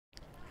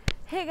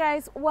Hey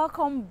guys,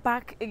 welcome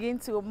back again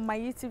to my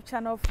YouTube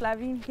channel.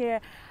 Flavine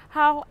here.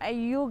 How are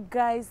you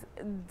guys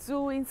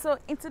doing? So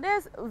in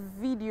today's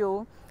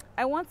video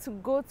I want to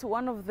go to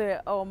one of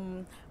the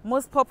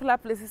most popular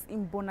places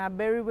in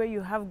Bonaberi where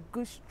you have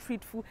good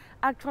street food,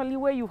 actually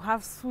where you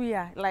have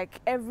suya, like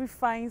every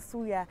fine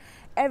suya,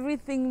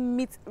 everything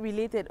meat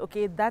related.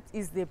 Okay, that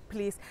is the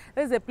place.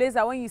 That's the place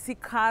that when you see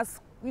cars,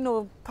 you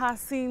know,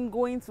 passing,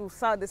 going to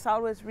the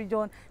southwest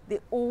region, they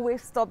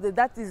always stop there.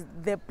 That is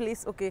the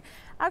place. Okay,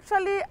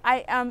 actually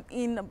I am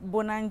in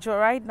Bonanjo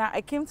right now.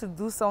 I came to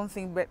do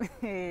something, but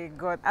hey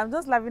God, I'm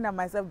just laughing at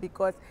myself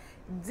because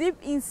deep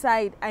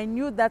inside I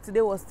knew that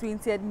today was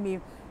 20th May,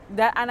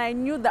 and I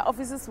knew that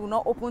offices will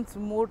not open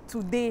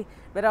today,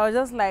 but I was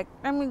just like,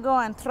 let me go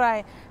and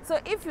try. So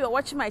if you're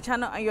watching my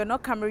channel and you're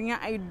not Cameroonian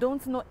and you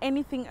don't know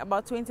anything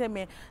about 20th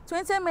May,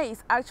 20th May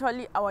is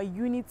actually our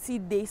Unity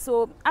Day.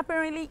 So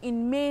apparently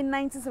in May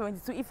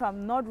 1972, if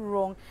I'm not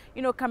wrong,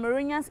 you know,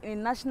 Cameroonians in a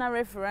national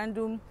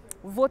referendum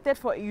voted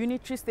for a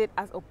unitary state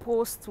as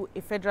opposed to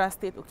a federal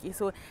state. Okay,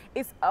 so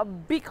it's a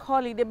big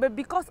holiday, but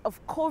because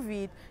of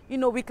COVID, you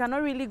know, we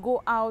cannot really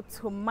go out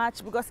to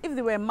march, because if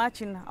they were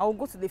marching, I'll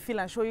go to the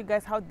field and show you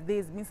guys how the day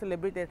is being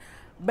celebrated.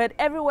 But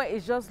everywhere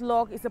is just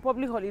locked. It's a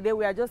public holiday.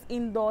 We are just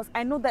indoors.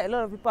 I know that a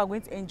lot of people are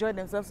going to enjoy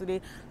themselves today.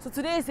 So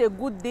today is a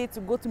good day to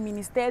go to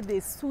Ministere de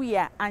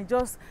Suya and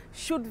just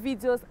shoot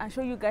videos and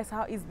show you guys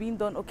how it's being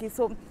done. Okay,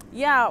 so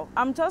yeah,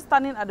 I'm just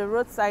standing at the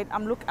roadside.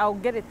 I'll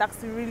get a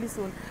taxi really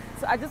soon.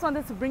 So I just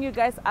wanted to bring you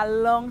guys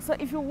along. So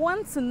if you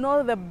want to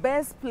know the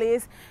best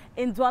place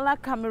in Douala,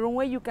 Cameroon,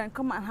 where you can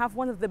come and have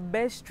one of the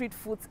best street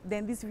foods,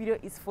 then this video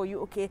is for you.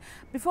 Okay,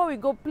 before we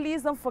go,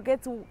 please don't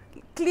forget to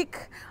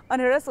click on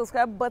the red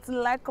subscribe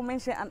button, like,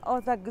 comment, share, and all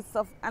that good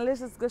stuff. And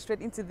let's just go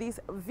straight into this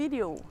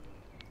video.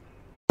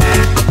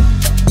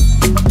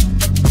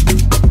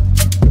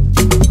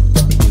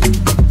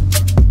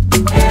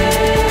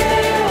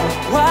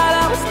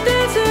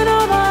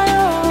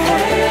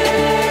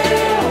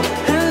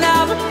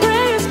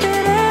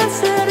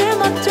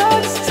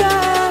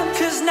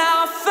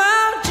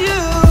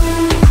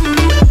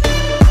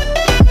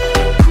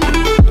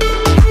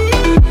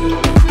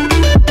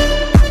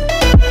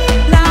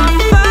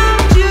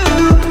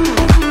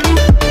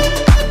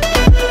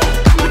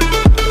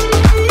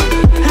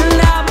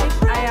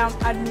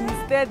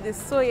 The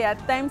soya,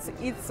 time to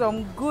eat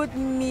some good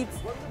meat.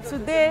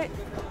 Today,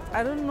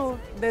 I don't know,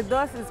 the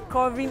dust is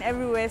covering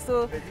everywhere,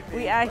 so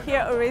we are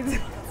here already.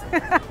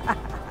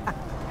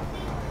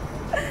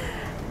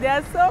 There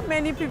are so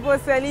many people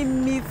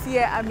selling meat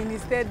here at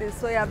Ministere de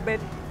Suya, but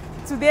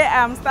today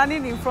I'm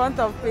standing in front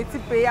of Petit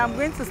Pay. I'm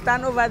going to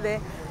stand over there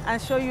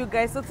and show you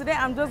guys. So today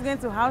I'm just going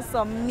to have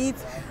some meat.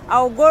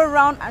 I'll go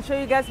around and show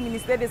you guys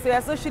Ministere de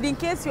Suya. So should in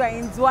case you are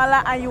in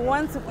Douala and you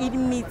want to eat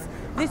meat,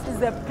 this is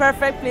the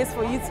perfect place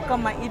for you to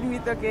come and eat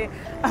meat. Okay,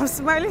 I'm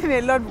smiling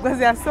a lot because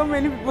there are so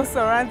many people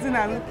surrounding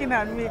and looking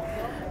at me.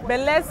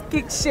 But let's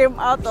kick shame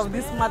out of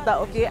this matter,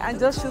 okay, and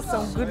just shoot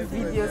some good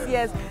videos.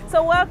 Yes,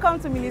 so welcome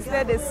to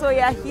Ministere de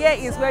Suya. Here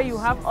is where you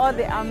have all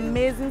the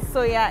amazing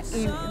soya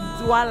in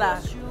Douala.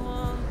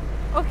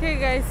 Okay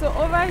guys, so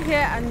over here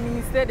at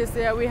Ministere de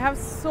Suya, we have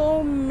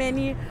so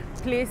many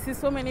places,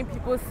 so many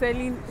people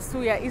selling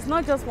suya. It's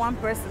not just one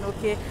person.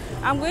 Okay,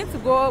 I'm going to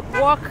go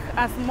walk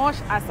as much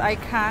as I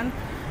can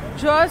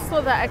just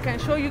so that I can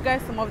show you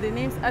guys some of the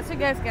names. As you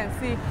guys can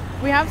see,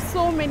 we have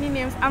so many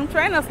names. I'm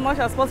trying as much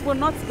as possible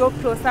not to go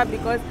closer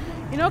because,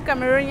 you know,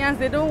 Cameroonians,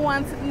 they don't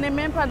want ne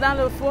même pas dans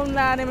le phone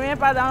là, ne même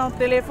pas dans le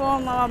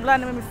téléphone, blah blah blah,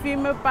 ne me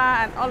filme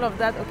pas, and all of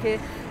that. Okay,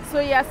 so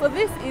yeah, so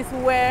this is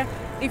where,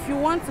 if you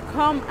want to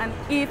come and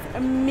eat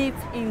meat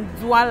in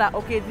Douala,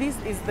 okay, this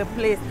is the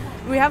place.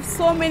 We have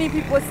so many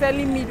people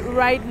selling meat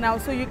right now,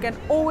 so you can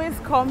always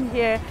come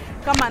here,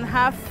 come and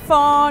have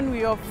fun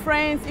with your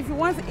friends. If you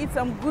want to eat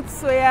some good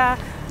soya,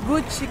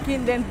 good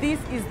chicken, then this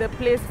is the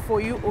place for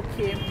you.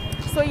 Okay,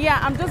 so yeah,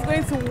 I'm just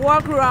going to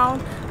walk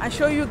around and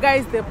show you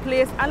guys the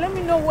place, and let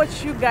me know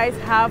what you guys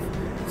have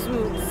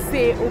to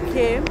say.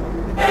 Okay.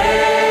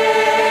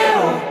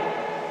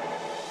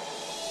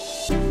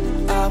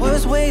 I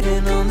was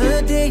waiting on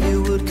the day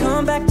you would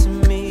come back to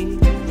me,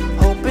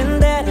 hoping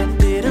that I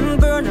didn't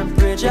burn a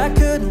bridge I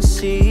couldn't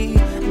see.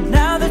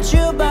 Now that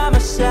you're by my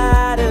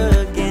side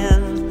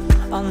again,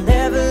 I'll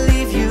never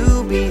leave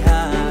you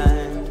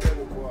behind.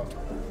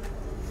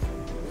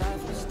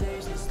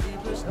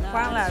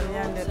 Fan là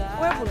viande.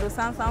 Ouais, pour le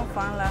sang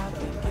fan là.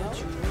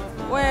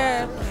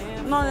 Ouais,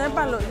 non,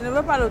 ne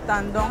veut pas le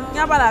tendon. Il n'y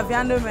a pas la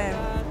viande même.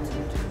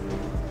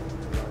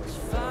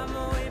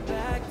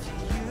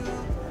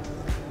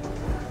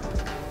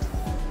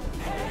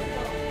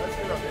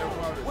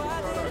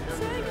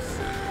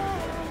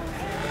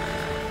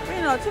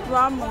 Non, tu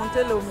dois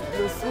monter le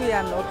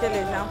suya que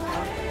les gens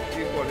prennent.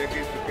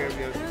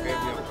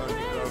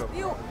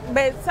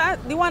 But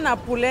the one a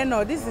poulet,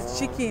 no, this is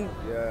chicken.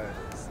 Yeah.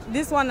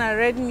 This one a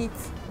red meat.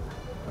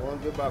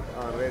 Hunchback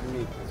and red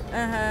meat.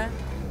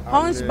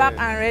 Hunchback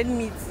and red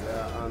meat.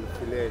 Yeah, and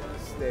fillet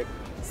steak.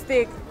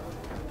 Steak.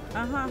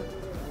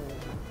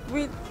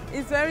 with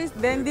it's very.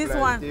 Then this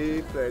one.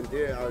 Plenty.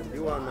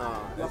 You want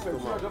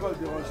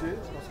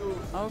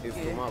Okay.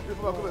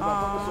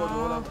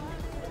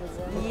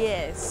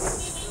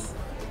 Yes.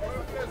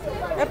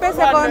 Le pain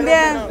c'est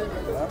combien?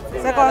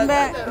 C'est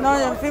combien? Non,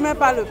 je ne filme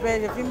pas le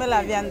pain, je filme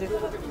la viande.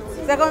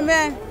 C'est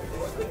combien?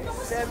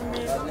 5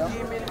 000, 10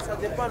 000, ça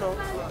dépend, non?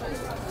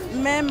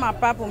 Même ma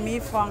part pour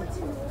 1000 francs.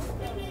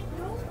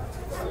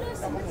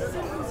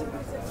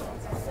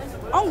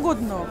 On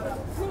goûte, non?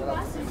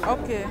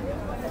 Ok.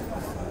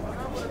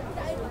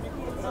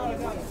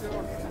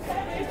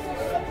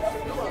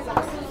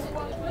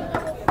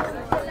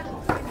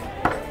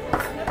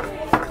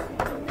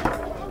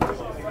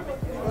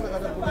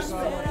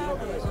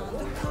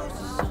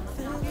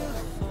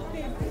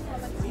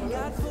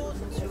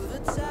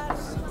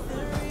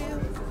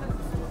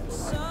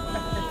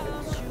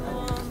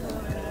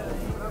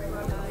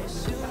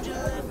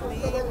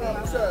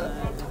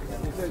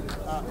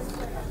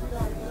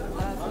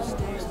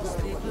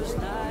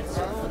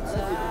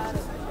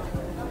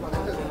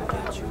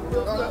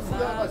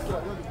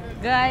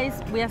 Guys,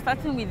 we are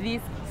starting with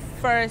this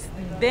first,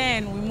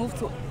 then we move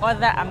to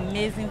other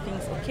amazing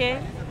things, okay?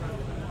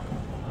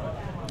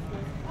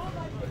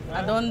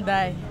 I don't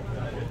die.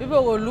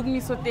 People will look me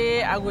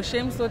saute, I go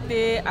shame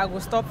saute, I go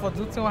stop for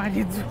doing what I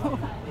do.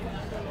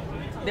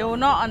 They will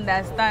not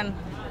understand.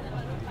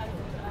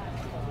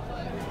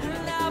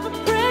 Now the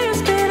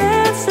prayer's been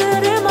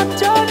answered in my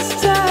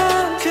darkest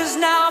time, 'cause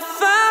now I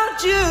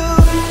found you.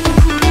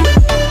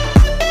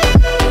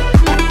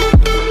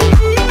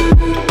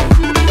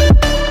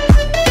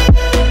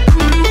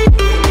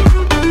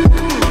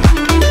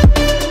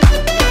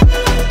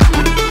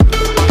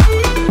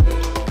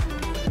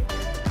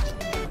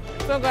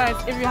 So guys,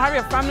 if you have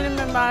your family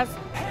members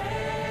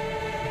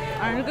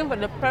and you're looking for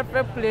the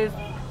perfect place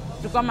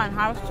to come and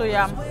have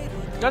soya,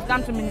 just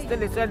come to Ministere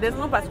de Suya. There's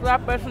no particular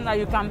person that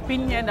you can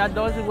pin here that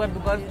does it well,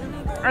 because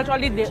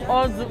actually they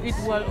all do it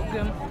well,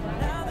 okay?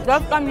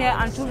 Just come here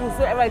and choose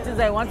whatever it is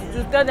that you want to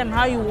choose. Tell them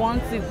how you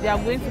want it. They are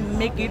going to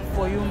make it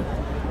for you.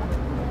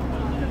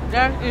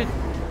 That's it.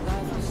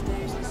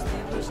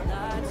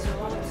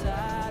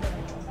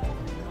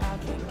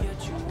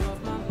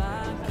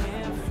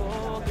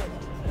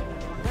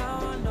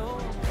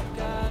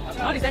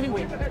 Not the same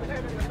way.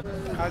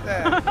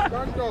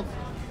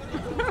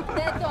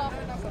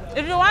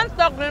 If you want to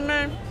talk with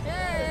me,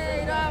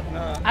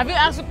 have you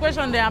asked a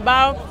question there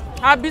about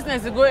how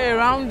business is going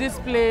around this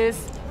place?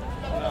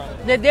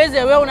 The days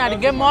away when I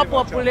get more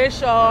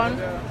population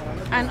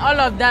and all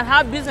of that,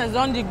 how business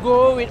on the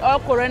go with all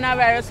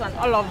coronavirus and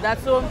all of that.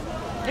 So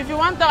if you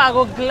want to, I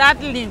go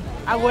gladly.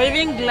 I go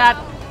even glad.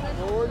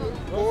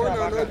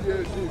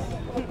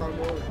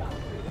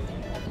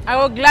 I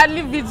will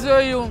gladly video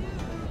you.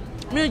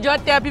 Me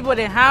just tell people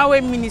the how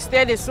we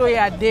Ministere de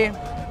Suya day.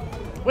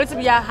 Wait to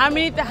be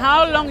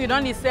how long you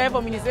don't serve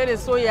for Ministere de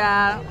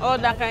Suya, all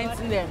that kind of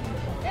thing there.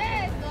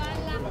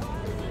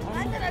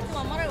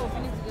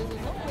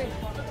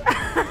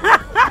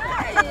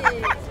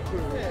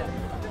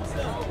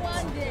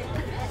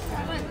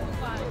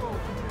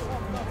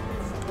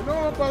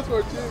 No pass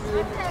for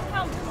TV.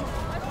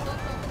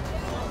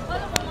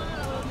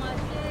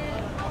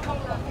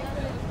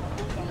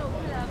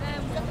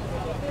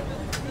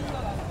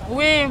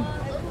 Oui.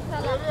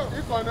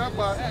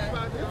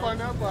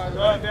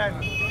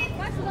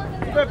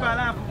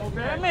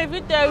 If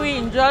you tell me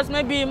in just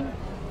maybe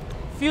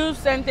few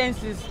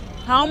sentences,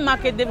 how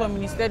market they for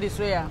Ministere de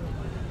Suya?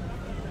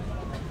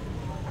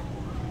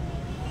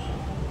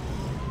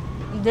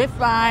 They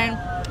fine,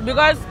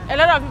 because a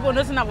lot of people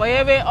know that for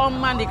every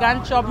man they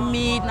can't chop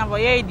meat, now for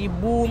the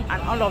boom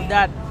and all of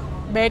that.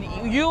 But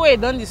you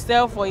don't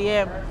sell for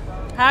here.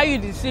 How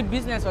you see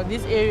business of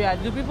this area?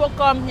 Do people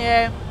come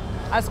here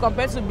as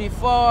compared to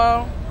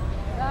before?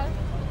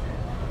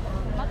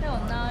 Market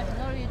on now is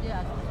not really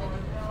as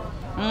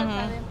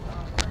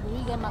we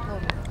get market on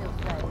the sales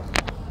side.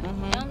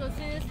 And so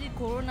since the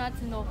corona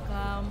thing of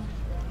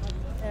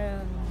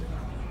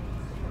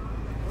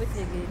wait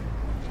again,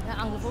 the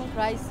Anglophone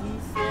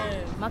crisis,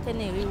 market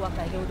ain't really work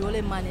like they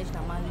only manage.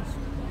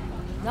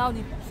 Now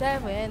the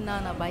serve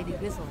now by the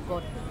grace of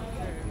God.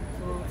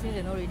 So things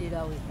are not really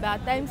that way. But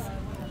at times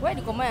when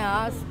they come and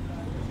ask,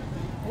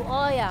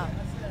 oh yeah.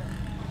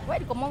 When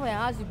you come over and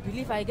ask, you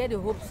believe I get the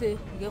hope, say,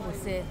 you get for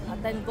say,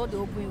 at times God the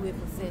open way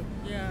for say.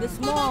 Yeah. The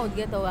small one would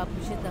get our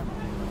appreciate them.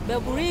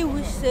 But we really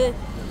wish say,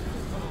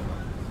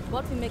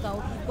 God will make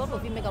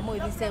a more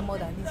even say more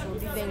than this, so we'll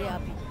be very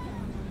happy.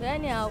 But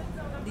anyhow,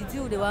 the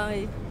deal the one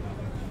way,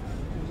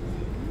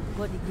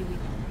 God will give it.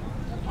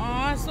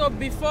 So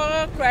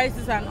before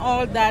crisis and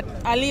all that,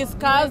 at least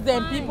cars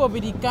then people be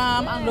the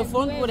calm and the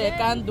phone people they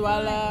can't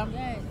Douala.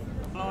 Yes.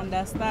 I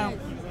understand.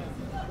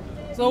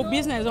 Yes. So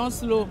business on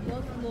slow.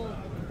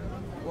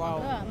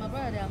 Wow. Yeah, my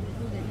brother,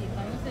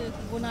 can you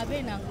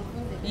say,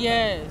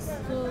 yes.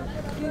 So,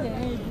 they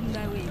ain't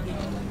that way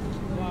again.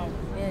 Wow.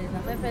 Yeah, it's the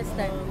first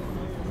time.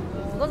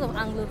 Because of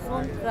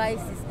Anglophone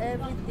crisis,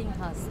 everything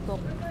has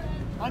stopped.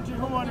 There's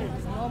no more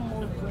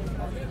going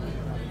on.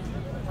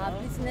 Our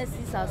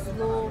businesses are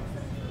slow.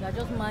 We are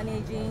just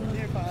managing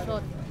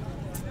short.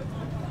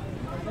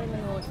 I don't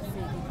even know what to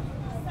say.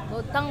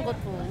 But thank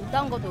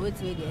God for wait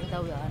till the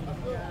enter we are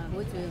under.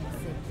 Wait till we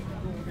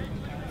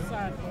set.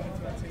 Sad.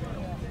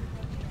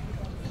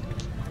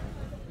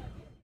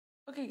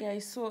 Okay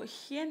guys, so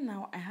here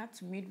now I had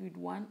to meet with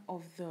one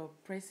of the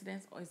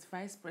presidents or his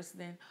vice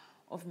president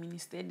of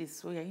Ministere de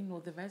Suya, you know,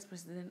 the vice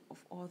president of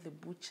all the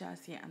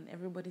butchers here and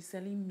everybody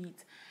selling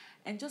meat,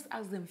 and just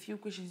ask them a few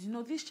questions. You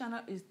know, this channel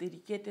is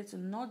dedicated to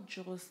not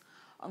just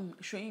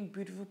showing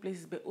beautiful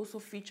places but also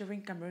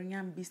featuring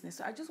Cameroonian business.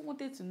 So I just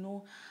wanted to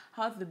know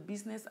how the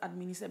business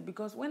administered,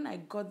 because when I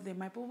got there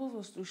my purpose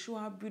was to show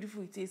how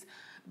beautiful it is,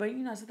 but you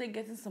know I started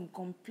getting some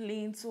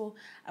complaints, so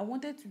I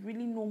wanted to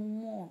really know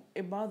more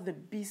about the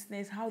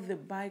business, how they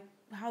buy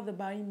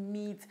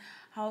meat,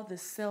 how they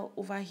sell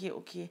over here.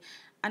 Okay,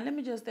 and let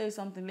me just tell you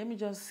something, let me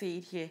just say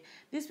it here.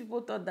 These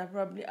people thought that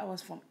probably I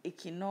was from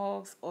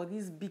Equinox or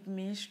this big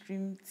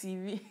mainstream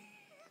TV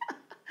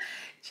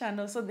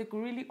channel, so they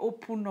could really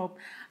open up.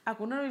 I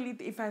could not really,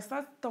 if I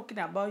start talking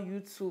about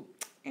YouTube,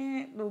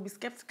 they'll be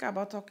skeptical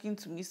about talking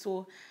to me,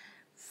 so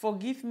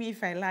forgive me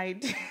if I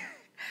lied.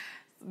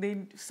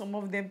 Some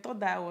of them thought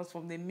that I was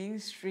from the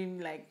mainstream,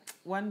 like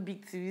one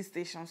big TV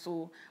station,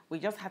 so we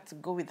just had to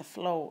go with the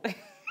flow.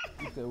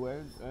 Okay,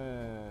 well,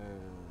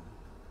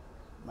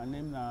 my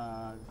name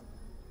is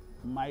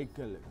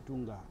Michael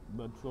Tunga,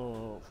 but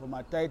for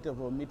my title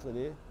for me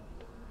today,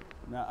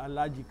 na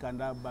Alaji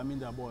Kanda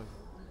Baminda Boy.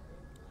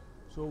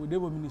 So we did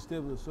with Ministere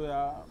de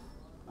Suya,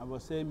 I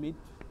was saying meat.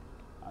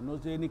 I know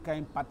any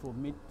kind part of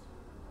meat,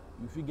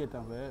 you forget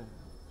of it.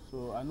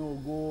 So I know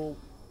go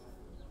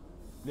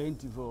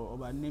plenty for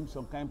about name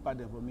some kind part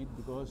of meat,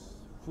 because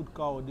food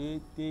cow day,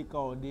 take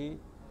cow day,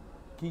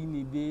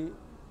 kidney day,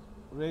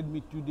 red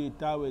meat today,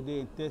 tower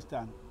day,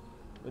 intestine.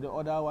 But the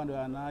other one they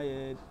are now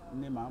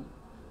name them.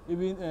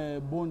 Even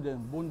bone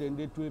them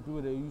they two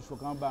people they use for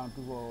come back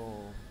to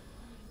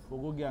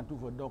for go get and to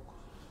for dog.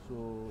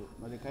 So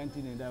but the kind of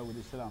thing that with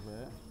the sell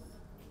for.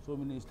 So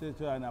Minister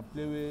and I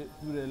play with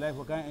people their life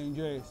can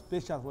enjoy,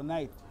 special for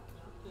night.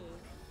 Okay.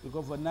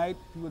 Because for night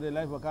people their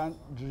life can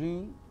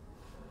drink,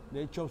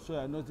 they chop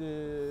soya. Not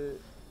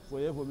for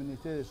here for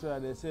Minister de Suya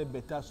they say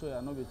better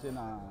soya, not be say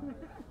na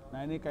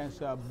any kind of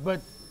soya,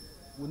 but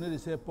we know they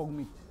say pork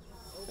meat.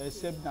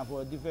 Except now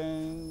for a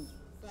different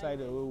side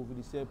of the way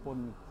we say pork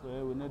meat.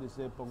 So we know they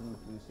say pork meat,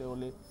 we say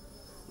only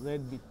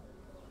red meat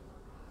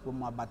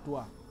from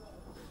abattoir.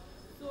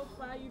 So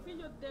far, you feel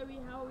just tell me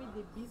how is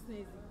the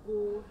business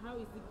go, how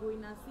is it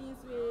going now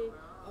since we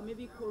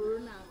maybe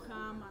Corona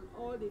come and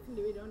all the things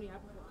the way they only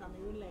happen for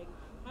Cameroon, like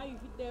how you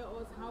feel tell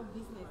us how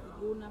business is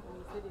going now for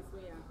Ministere de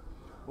Suya?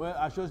 Well,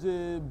 I should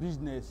say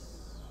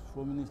business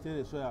for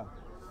Ministere de Suya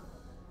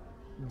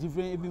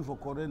different even for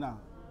Corona.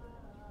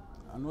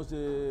 I know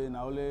say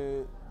now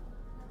only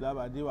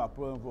that they were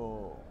problem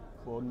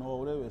for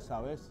Norway with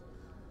Southwest.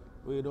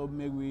 We don't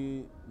make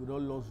we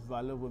don't lose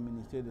value for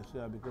Ministere de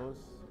Suya, because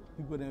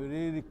people they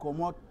really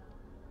come out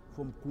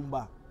from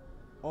Kumba,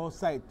 all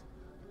side.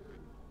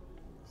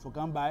 So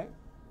can buy.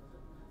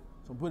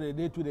 Some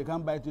people they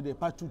can buy to they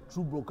pass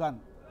through Brokan.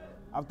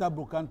 After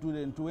Brokan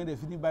to when they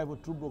finish buy for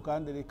through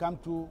Brokan, they come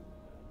to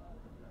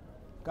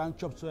can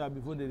chop soya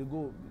before they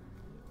go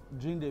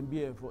drink them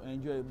beer for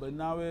enjoy. But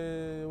now we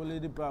only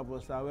the problem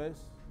for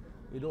Southwest.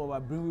 It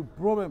don't bring with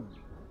problem.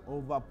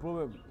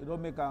 It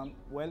don't make them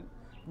well.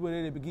 People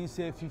they begin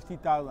say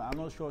 50,000. I'm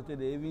not sure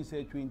they even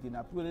say 20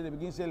 now. People they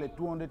begin say like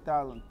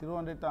 200,000,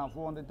 300,000,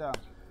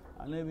 400,000.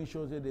 I'm not even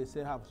sure they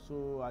say half.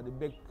 So at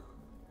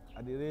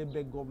the really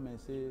big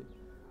government say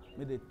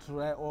may they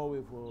try all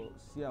way for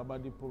see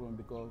about the problem,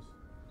 because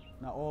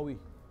now all we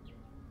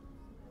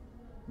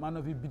man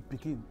of it beat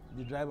picking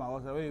the driver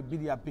outside. When you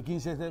beat your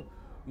picking system,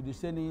 you do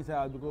send it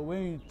inside, because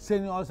when you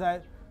send it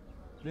outside,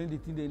 then the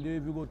thing they do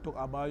if you go talk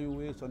about you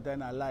way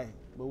sometimes I lie.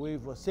 But when you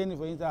for sending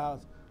for inside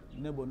house,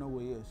 neighbor no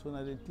way here. So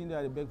now the thing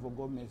that they beg for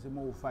government say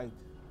more will fight.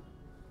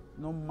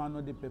 No man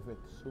not the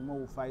perfect. So more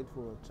will fight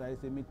for try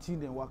say me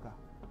team them worker.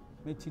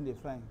 Me team they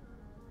fine.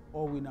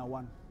 All winner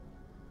one.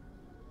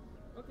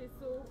 Okay,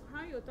 so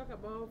how you talk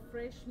about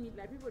fresh meat,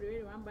 like people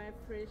really want to buy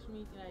fresh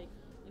meat like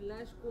in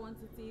large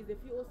quantities. If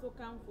you also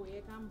come for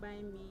here, can buy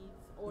meat,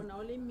 or now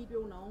only meat we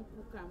want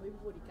cook and maybe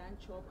people they can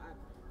chop at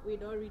we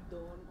already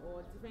done,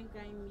 or different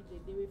kind of meat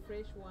they do with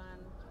fresh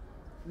one.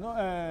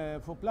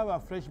 No, for flour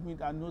fresh meat,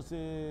 I know say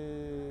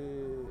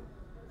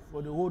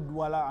for the whole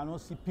Douala, I know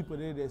see people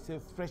there they say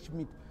fresh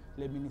meat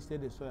le Ministere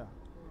de Suya.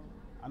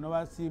 I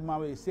never see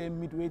my say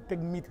meat we take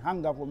meat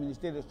hanger for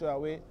Ministere de Suya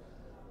way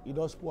it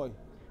does spoil.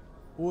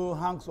 We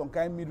hang some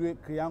kind meat we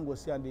Kriango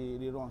see and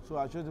they run. So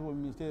I show them for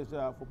Ministere de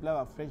Suya for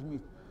flour fresh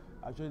meat.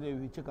 I show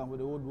them we check and for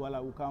the whole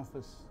Douala we come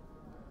first.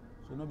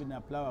 So no be na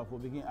flour for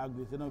begin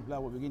agree, so no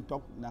flour for begin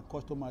talk, na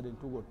customer then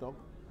to go talk.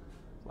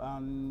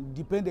 And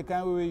depend the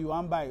kind of way you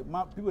want buy.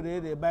 People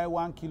they buy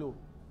 1 kilo.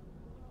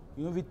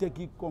 You know if you take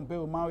it compare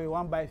with my way,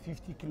 one buy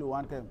 50 kilo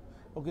one time.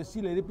 Okay,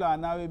 see the reply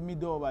now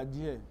middle over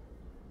here.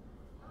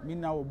 Me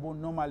now bone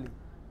normally.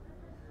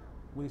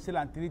 We sell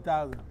at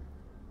 3,000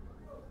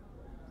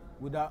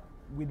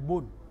 with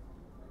bone.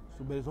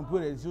 So but some people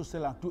they still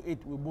sell at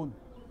 2.8 with bone.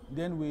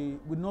 Then we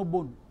with no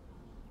bone,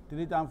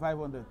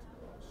 3,500.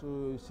 So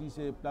you see,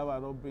 say Plava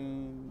don't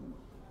bring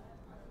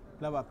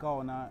Plava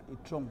cow na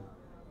a trunk.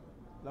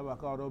 Plava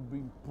cow don't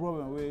bring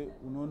problem where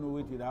we don't know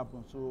what it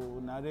happen. So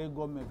now the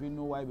government we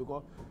know why,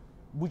 because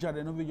butcher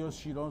they know we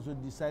just should also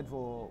decide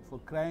for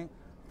crying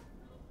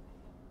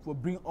for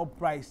bring up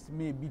price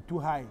may be too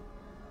high.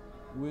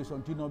 We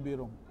something not be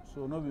wrong.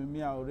 So no be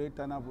me I already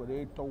turn up for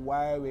they talk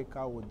why we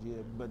cow would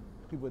but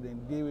people then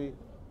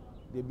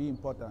they be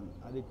important.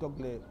 And they talk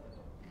like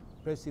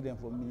president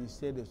for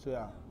Ministere de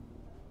Suya.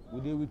 We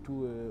deal with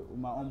to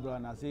my umbrella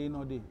and I say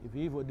no day. If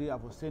you for day I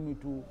for send me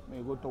to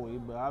may go to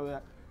it,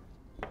 but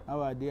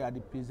our day at the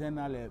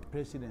presenter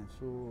president.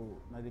 So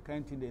now the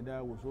kind of thing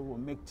that was over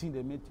make thing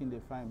they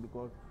fine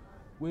because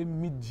we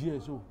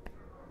mid-year so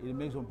it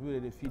makes some people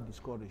they feel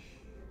discouraged.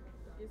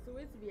 Okay, so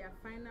wait to be a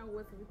final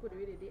word for people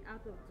they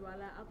out of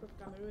Douala, out of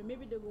Cameroon.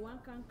 Maybe they go one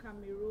can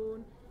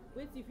Cameroon.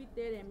 Wait if you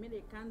tell them maybe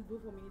they can't do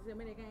for minister,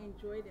 maybe they can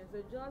enjoy them.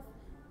 So just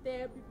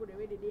tell people the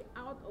way they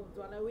out of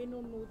Douala, we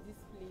don't know this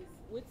place.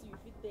 Wait if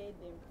you tell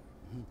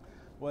them.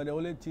 Well, the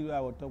only thing I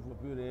will talk for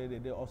people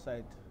they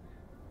outside.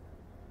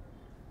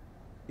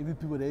 Even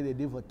people they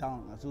for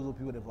town, and so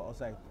people they for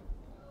outside.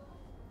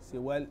 Say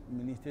well,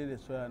 Ministere de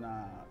Suya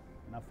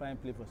na fine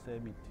place for sell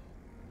meat.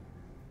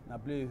 Na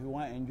play if you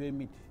want to enjoy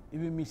meat.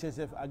 Even me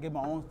myself, I get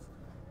my own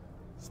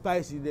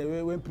spicy. The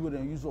way when people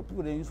they use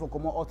for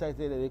come outside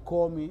they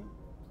call me.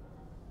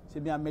 Say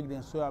me I make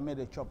them soya, I make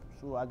the chop.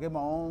 So I get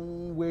my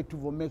own way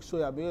to make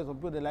soya because some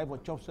people they like for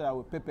chop soya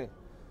with pepper.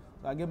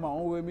 So I get my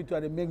own way me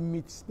to make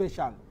meat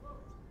special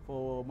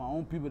for my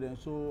own people. Then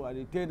so I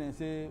tell them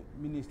say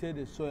Ministere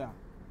de Suya.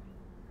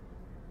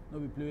 No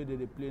be play where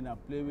they play now.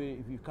 Play where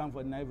if you come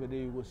for night for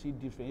day you will see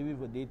different even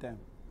for daytime.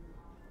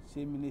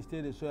 Say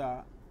Ministere de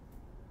Suya,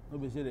 no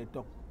be say they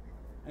talk.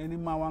 Any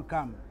man want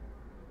come.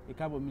 He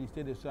come for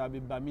Ministere de Suya, be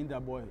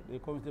Baminda boy. They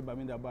come say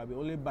Baminda boy. Be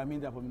only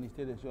Baminda for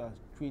Ministere de Suya.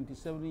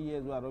 27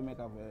 years I don't make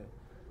up.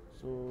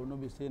 So no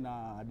be say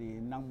na the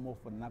nang more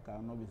for naka.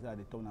 No be say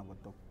the talk na for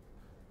talk.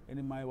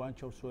 Any man want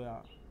chop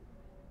soya,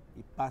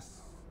 he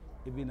pass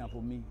even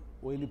for me.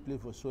 Or any play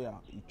for soya,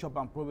 he chop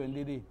and problem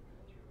day.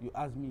 You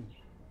ask me.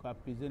 I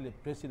present the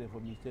president for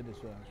Ministere de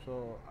Suya.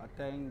 So I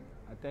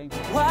thank you.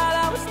 While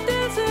I was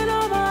dancing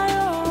on my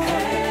own,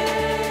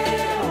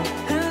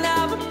 and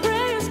now my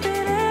prayers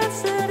been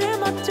answered in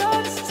my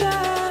darkest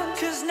time.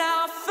 'Cause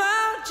now I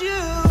found you.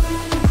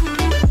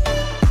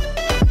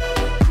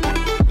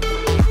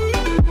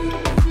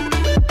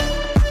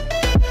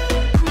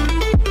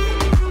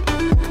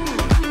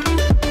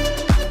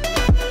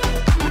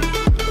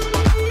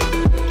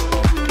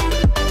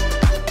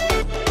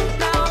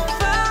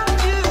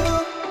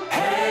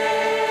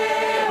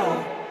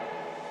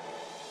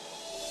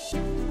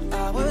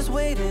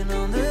 Waiting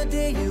on the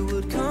day you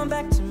would come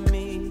back to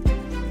me,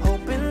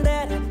 hoping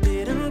that I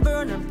didn't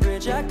burn a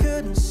bridge I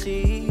couldn't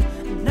see.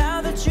 And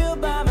now that you're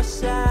by my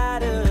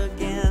side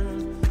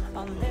again,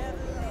 I'll never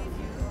leave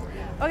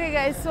you. Okay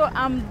guys, so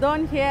I'm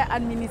done here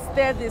at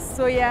Ministere de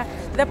Suya.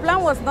 The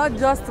plan was not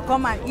just to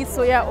come and eat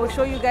soya or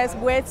show you guys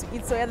where to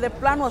eat soya. The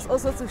plan was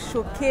also to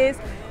showcase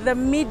the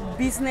meat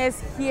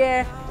business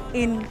here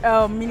in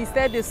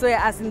Ministere de Suya,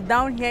 as in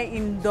down here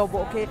in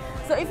Douala. Okay,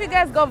 so if you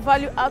guys got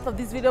value out of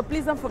this video,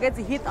 please don't forget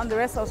to hit on the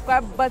red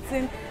subscribe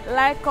button,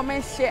 like,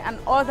 comment, share and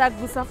all that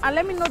good stuff, and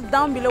let me know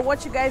down below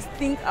what you guys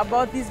think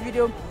about this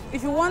video.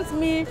 If you want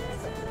me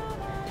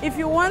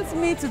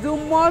to do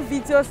more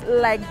videos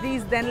like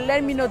this, then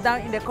let me know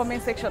down in the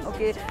comment section.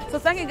 Okay, so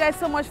thank you guys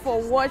so much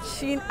for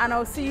watching, and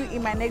I'll see you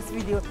in my next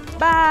video.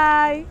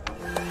 Bye.